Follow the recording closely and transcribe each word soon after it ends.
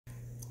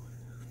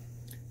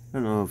I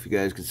don't know if you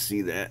guys could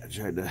see that. I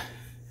tried to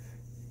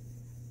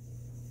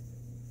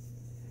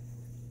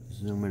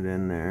zoom it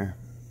in there,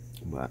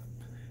 but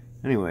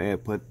anyway, I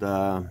put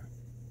a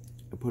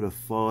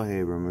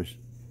Faulhaber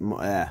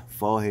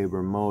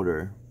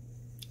motor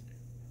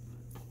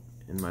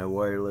in my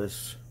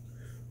wireless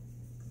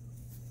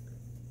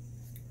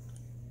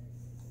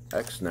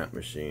Xnet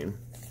machine.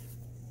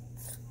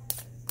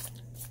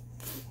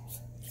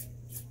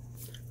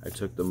 I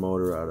took the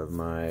motor out of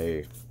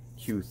my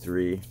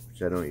Q3,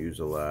 which I don't use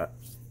a lot.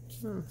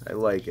 I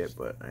like it,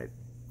 but I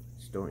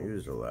just don't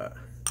use it a lot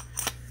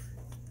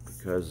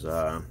because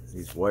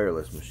these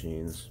wireless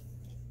machines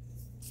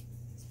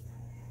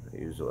I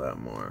use a lot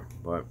more.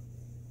 But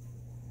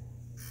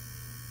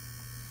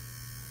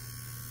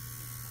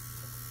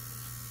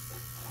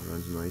it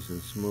runs nice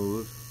and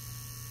smooth.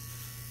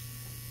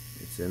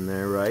 It's in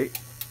there right.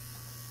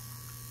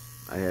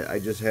 I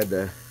just had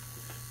to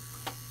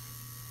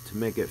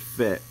make it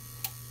fit.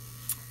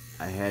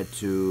 I had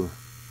to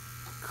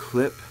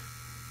clip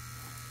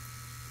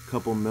a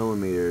couple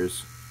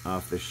millimeters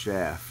off the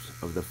shaft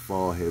of the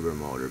Faulhaber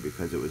motor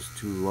because it was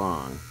too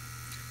long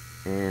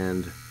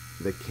and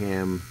the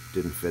cam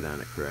didn't fit on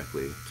it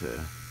correctly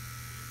to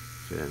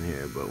fit in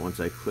here. But once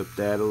I clipped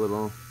that a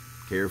little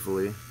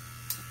carefully,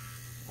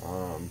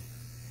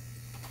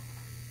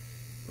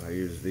 I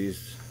used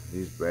these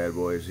bad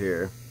boys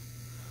here,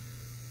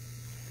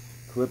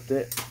 clipped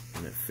it,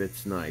 and it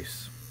fits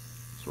nice.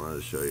 Just wanted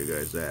to show you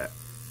guys that.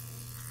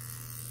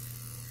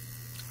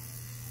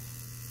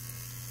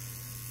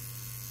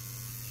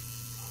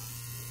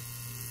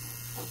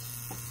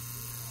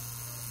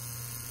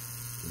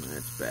 And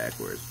that's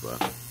backwards, but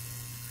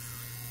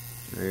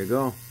there you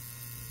go.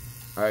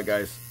 Alright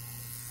guys,